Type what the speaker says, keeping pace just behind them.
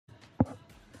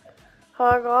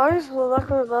Hi guys, we're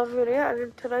back with another video, and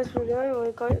in today's video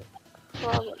we're going,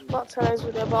 well, not today's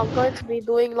video, but I'm going to be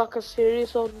doing like a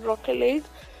series on Rocket League,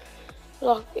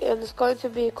 and it's going to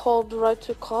be called Road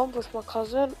to Comp with my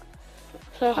cousin.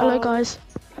 So Hello guys.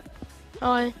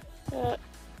 Hi.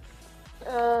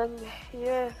 And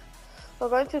yeah, we're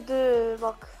going to do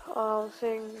like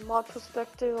saying my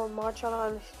perspective on my channel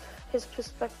and his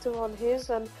perspective on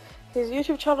his and his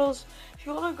YouTube channels. If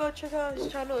you want to go check out his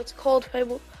channel, it's called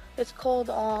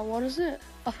what is it?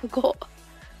 I forgot.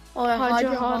 Oh,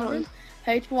 Hydro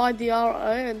HYDRO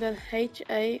and then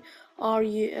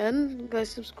HARUN. Go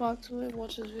subscribe to him,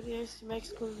 watch his videos. He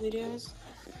makes good videos.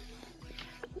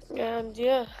 And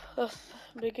yeah, let's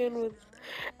begin with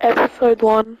episode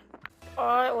 1.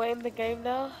 Alright, we're in the game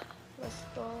now. Let's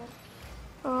start.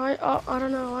 Alright, I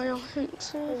don't know, I don't think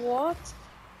so. What?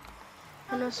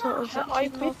 And that's what was I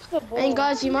missed the ball. And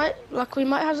guys, we might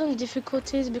have some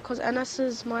difficulties because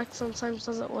NS's mic sometimes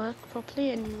doesn't work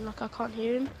properly and I can't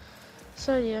hear him.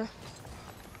 So yeah,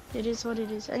 it is what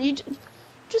it is. And you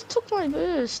just took my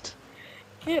boost.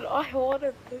 Kid, I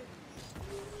wanted to.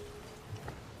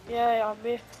 Yeah, I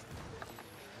missed.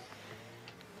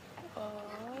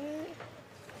 Alright.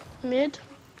 Mid?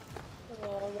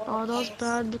 Oh, that was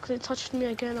bad because it touched me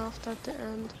again after at the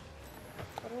end.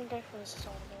 I'm gonna go for this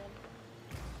song, man.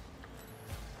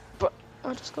 But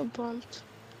I just got bumped.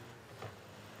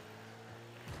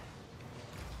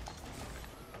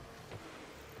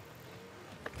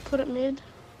 Put it mid.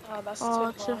 Oh, that's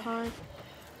too high.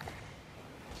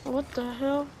 What the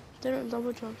hell? Didn't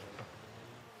double jump.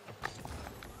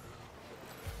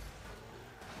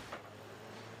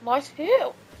 Nice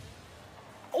hit.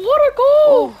 What a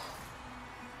goal! Oh.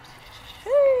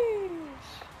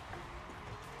 Sheesh.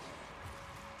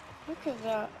 Look at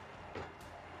that.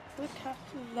 Look at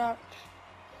that.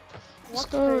 Let's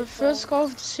go. First goal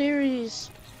of the series.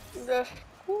 That's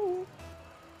cool.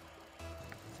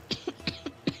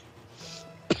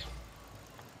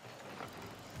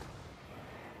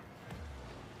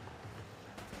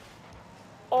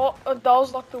 Oh, that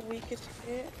was like the weakest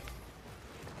hit.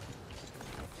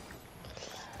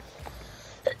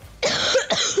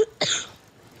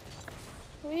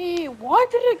 Wait, why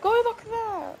did it go like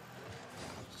that?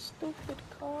 Stupid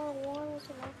car, why was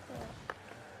it like that?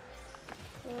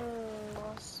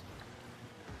 Nice.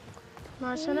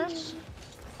 Nice, NS?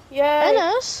 Yeah.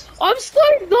 NS? I'm so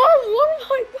dumb, what am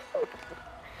I doing?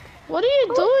 What are you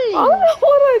doing? I don't know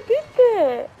what I did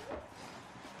there.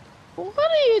 What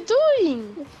are you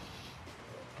doing?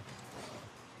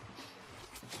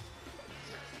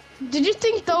 Did you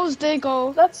think that was their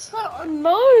goal? That's not,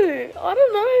 no, I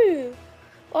don't know.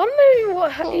 I don't know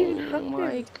what even happened. Oh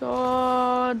my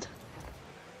god.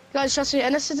 Guys, trust me,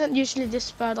 NS isn't usually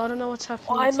this bad. I don't know what's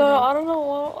happening I know, today. I don't know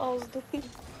what I was doing.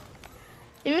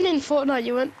 Even in Fortnite,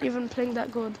 you weren't even playing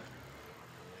that good.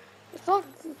 It's not,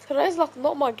 today's like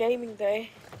not my gaming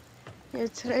day. Yeah,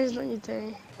 today's not your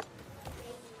day.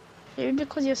 Maybe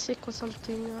because you're sick or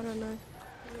something, I don't know.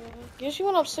 Yeah. Usually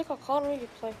when I'm sick, I can't really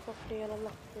play properly and I'm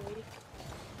like weak.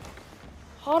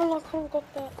 How did I could have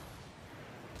got that?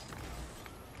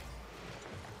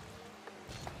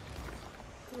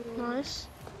 Nice.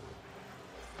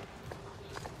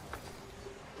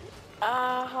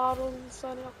 Harun, so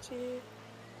lucky.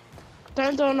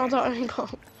 Don't do another own goal.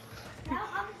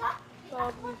 That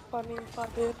would be funny if I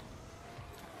did.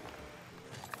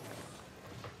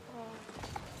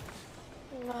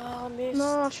 Nah, I missed.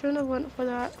 No, I shouldn't have went for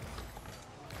that.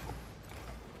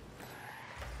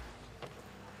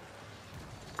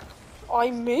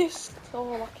 I missed. Oh,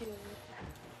 lucky me.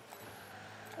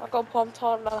 I got bumped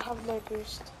on and I have no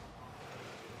boost.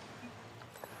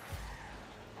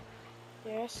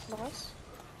 Yes, nice.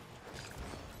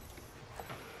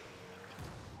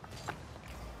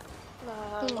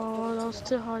 Nah, Oh, that was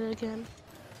too high again.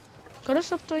 Gotta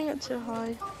stop doing it too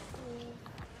high.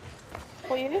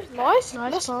 For you, nice.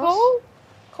 Nice Let's pass. go.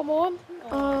 Come on.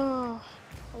 Oh.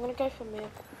 I'm gonna go for mid.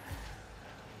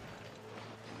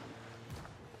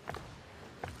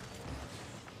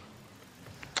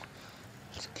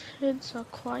 These kids are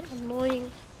quite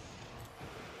annoying.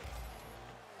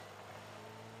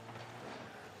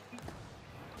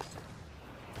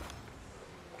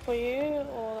 For you,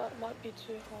 or that might be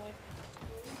too high.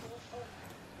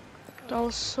 That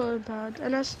was so bad.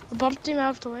 And I bumped him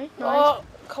out of the way. Nice. Oh,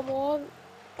 come on.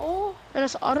 Oh.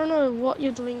 And I don't know what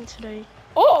you're doing today.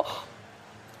 Oh.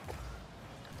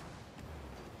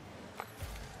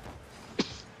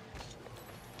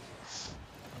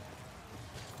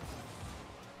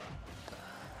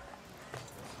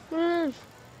 Move.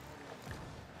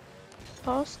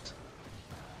 Fast.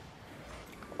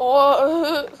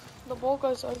 Oh. The ball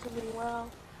goes over me, wow.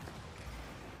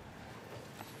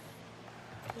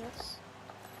 Yes.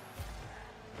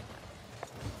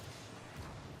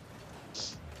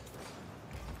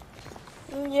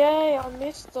 Yay, I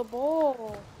missed the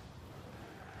ball.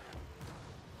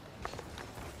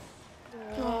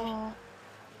 Yeah. Oh,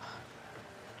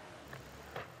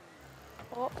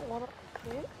 Oh, what a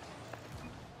hit.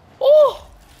 Oh!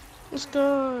 let's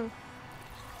go.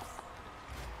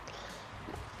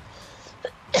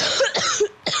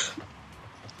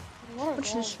 What a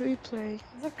Watch goal. this replay.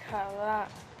 Look at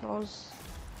that. That was.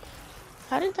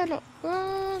 How did that not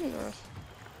run?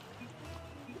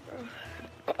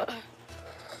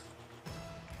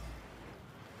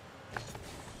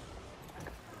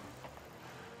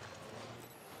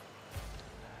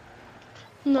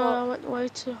 No, I Oh, went way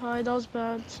too high. That was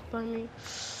bad by me.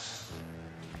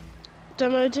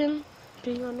 Demoed him,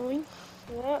 being annoying.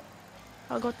 yeah.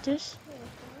 I got this.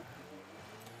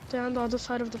 Down the other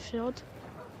side of the field.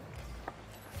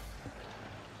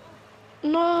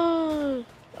 No!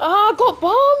 Ah, I got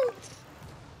bumped!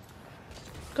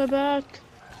 Go back.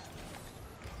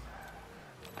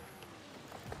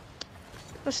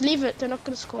 Let's leave it. They're not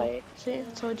gonna score. Wait. See, I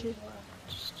told you.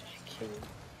 Just checking.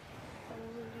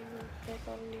 I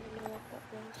don't even know what that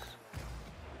was.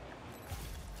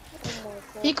 Oh my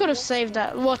god. He could have what's saved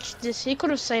that. Watch this. He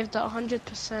could have saved that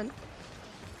 100%.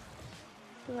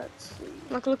 Let's see.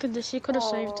 Like, look at this. He could have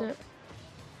saved Oh. it.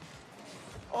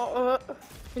 Oh,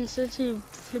 Instead, he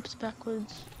flips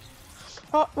backwards.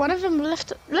 Oh, one of them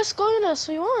left. Let's go, Ines.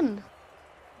 We won.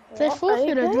 They what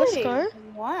forfeited. a Let's game. go.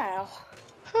 Wow.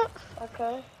 Huh.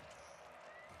 Okay.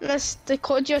 They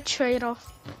called you a traitor.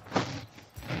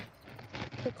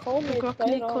 They called me a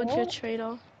Broccoli traitor. called you a What?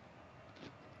 traitor.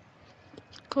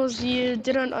 Because you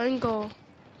did an own goal.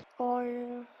 Oh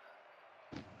yeah.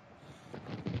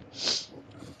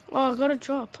 Oh, I got a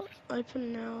drop.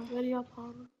 Open now. Ready up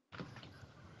on.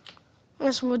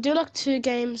 Yes, we'll do like 2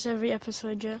 games every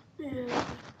episode, yeah? Yeah.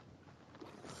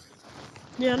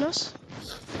 Jonas?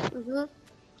 Mhm.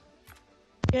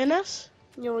 Jonas?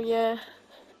 Yo, yeah.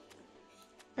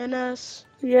 Jonas?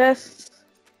 Yes.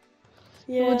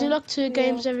 We'll do Yeah. like 2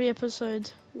 games every episode.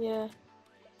 Yeah.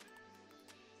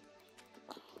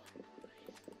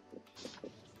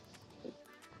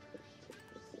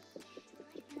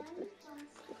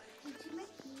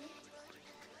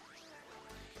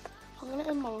 I'm gonna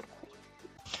end my. Oh,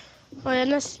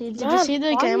 Jonas, did you Man, see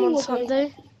the why game on was I-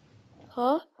 Sunday?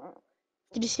 Huh?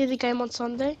 Did you see the game on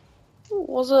Sunday?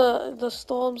 Was it the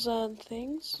storms and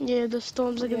things? Yeah, the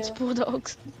Storms against Yeah.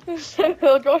 Bulldogs.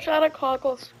 Josh had a car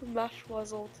got smashed by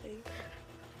his whole team.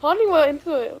 Finally went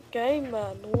into a game,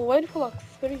 man. We were waiting for like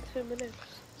 32 minutes.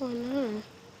 Oh no.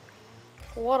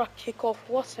 What a kickoff.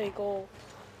 What a goal.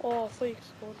 Oh, I thought you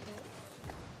scored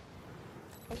that.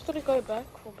 I'm just gonna go back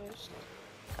for this.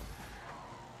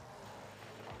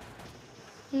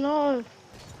 No.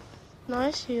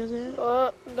 Nice here there.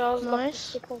 That was like the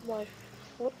Nice. tip of my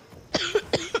foot.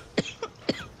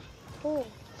 Oh.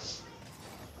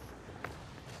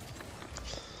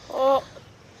 Oh.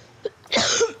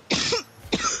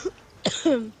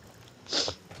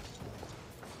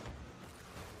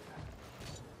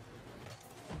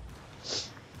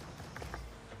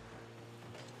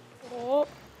 Oh.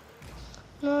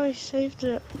 No, he saved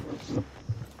it.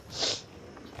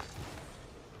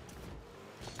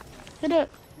 Hit it.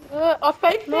 I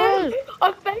faked No. him!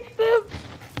 I faked him!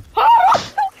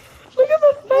 Look at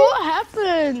the face! What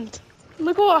happened?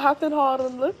 Look what happened,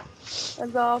 Harden, look.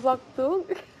 And I was like,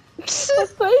 dude, I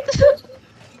faked him!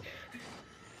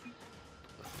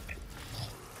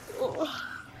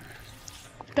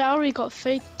 Bowery got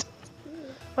faked.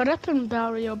 What happened,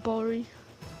 Bowery or Bowery?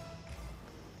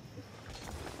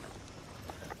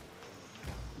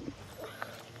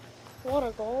 What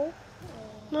a goal.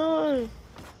 No.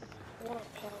 What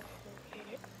a powerful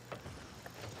hit.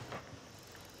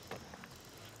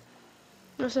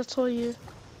 Yes, I told you.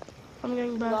 I'm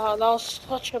going back. Nah, that was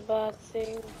such a bad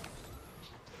thing.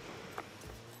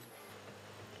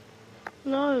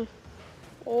 No.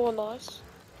 Oh, nice.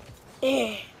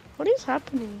 Eh. What is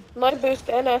happening? No boost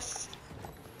NS.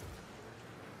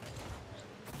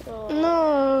 Oh.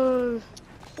 No.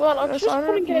 Well, I'm Yes, just I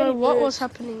putting don't know any what was boost.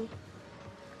 happening.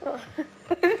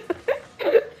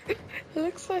 It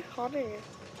looks so funny.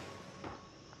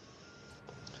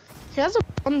 He has a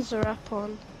Bonza wrap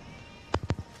on.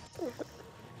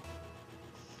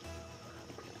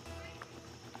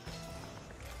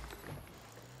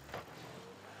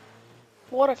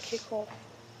 What a kickoff.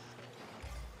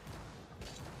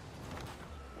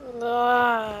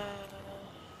 Ah,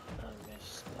 I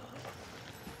missed that.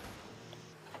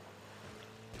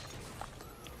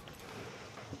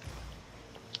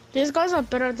 These guys are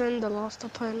better than the last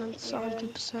opponents, Yeah.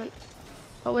 100%.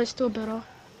 But we're still better.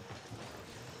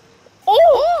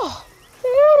 Oh! Oh!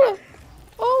 Yeah.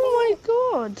 Oh my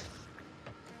god!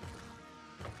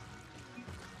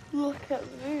 Look at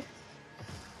this.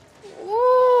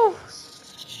 Oh!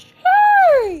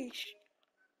 Sheesh!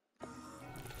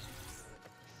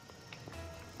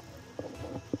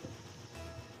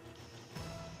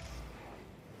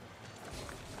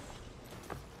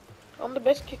 I'm the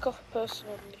best kickoff person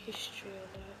on the history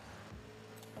on Earth.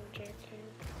 I'm joking.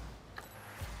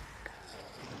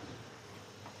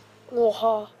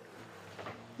 Oha.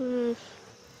 Hmm.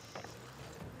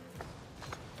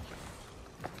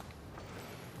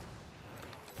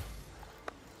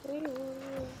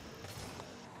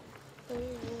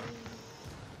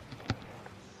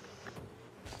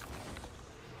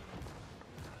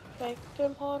 Make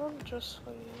them harder just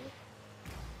for you.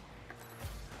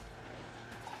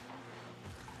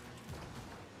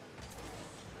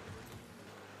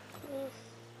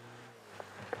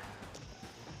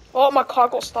 Oh, my car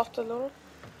got stuffed a little.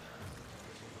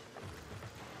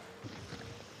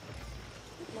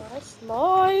 Nice,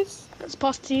 nice. Let's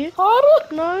pass to you.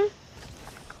 Harder. No?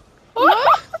 No?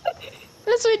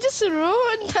 Let's we just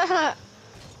ruined that.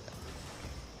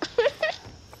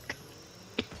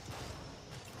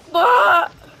 Ah!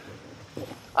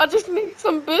 I just need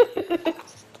some boost.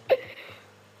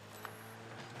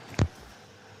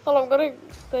 Hold on, I'm gonna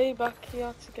stay back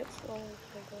here to get some. Oh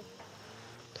my god.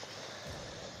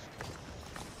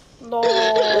 No.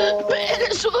 What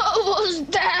was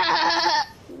that?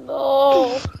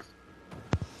 No.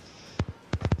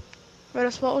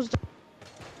 What was that?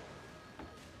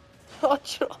 I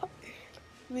tried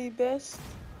my best.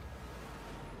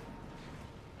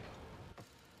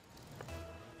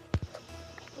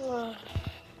 Ah.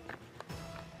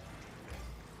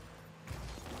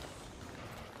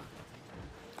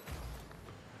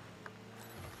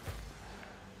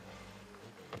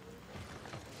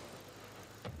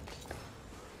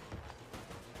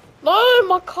 No,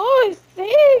 my car is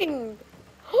thing.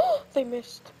 They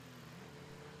missed.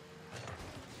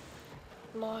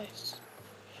 Nice.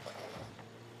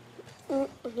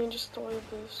 Ninja story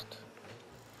boost.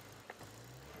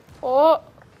 Oh.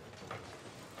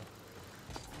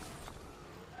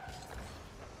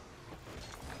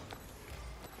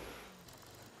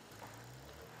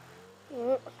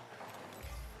 Mm.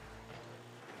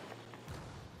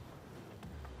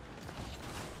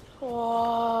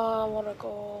 Oh, I wanna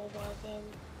go by them.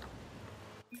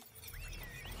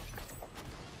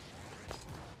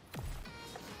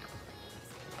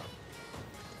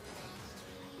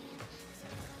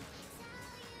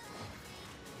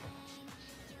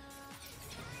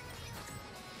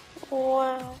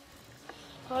 Wow.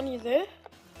 Honey there?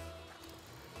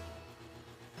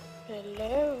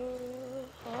 Hello.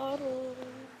 Hello.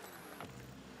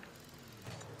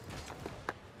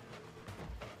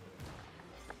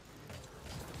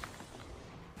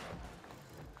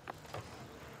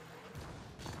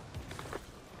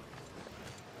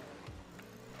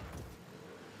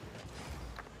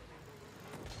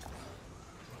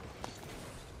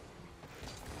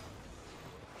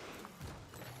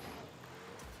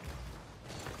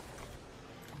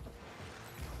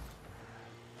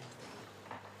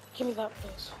 Give me that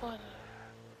boost, finally.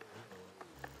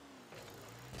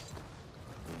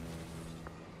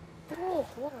 Oh,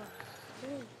 what a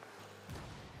thing.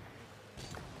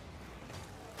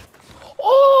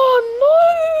 Oh no!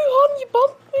 Hon, you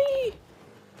bumped me!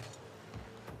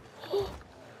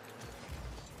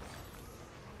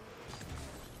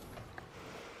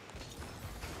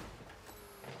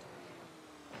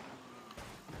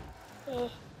 Uh,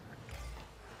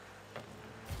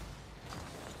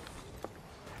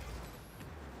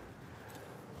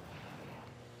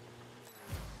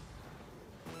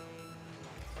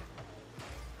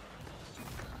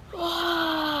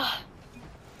 ah.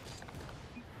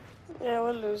 Yeah,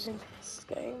 we're losing this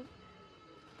game.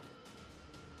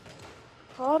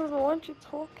 I don't know why aren't you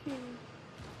talking?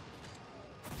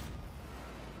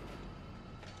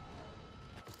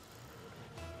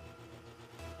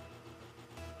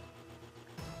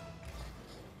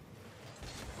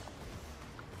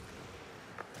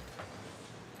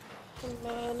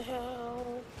 Man,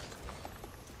 help.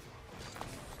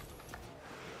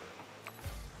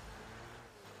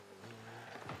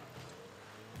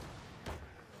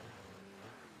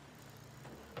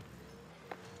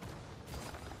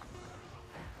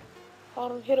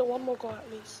 Hold on, hit it one more go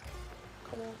at least.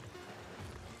 Come on.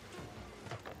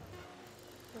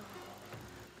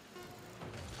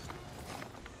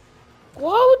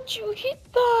 Why would you hit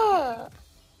that?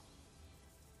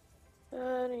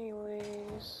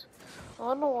 Anyways,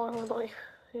 don't know why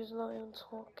he's not even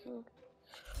talking.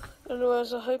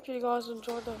 Anyways, I hope you guys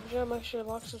enjoyed the video. Make sure you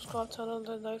like, subscribe, turn on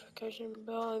the notification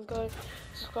bell, and go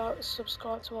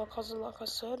subscribe to my cousin, like I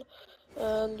said.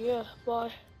 And yeah,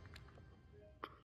 bye.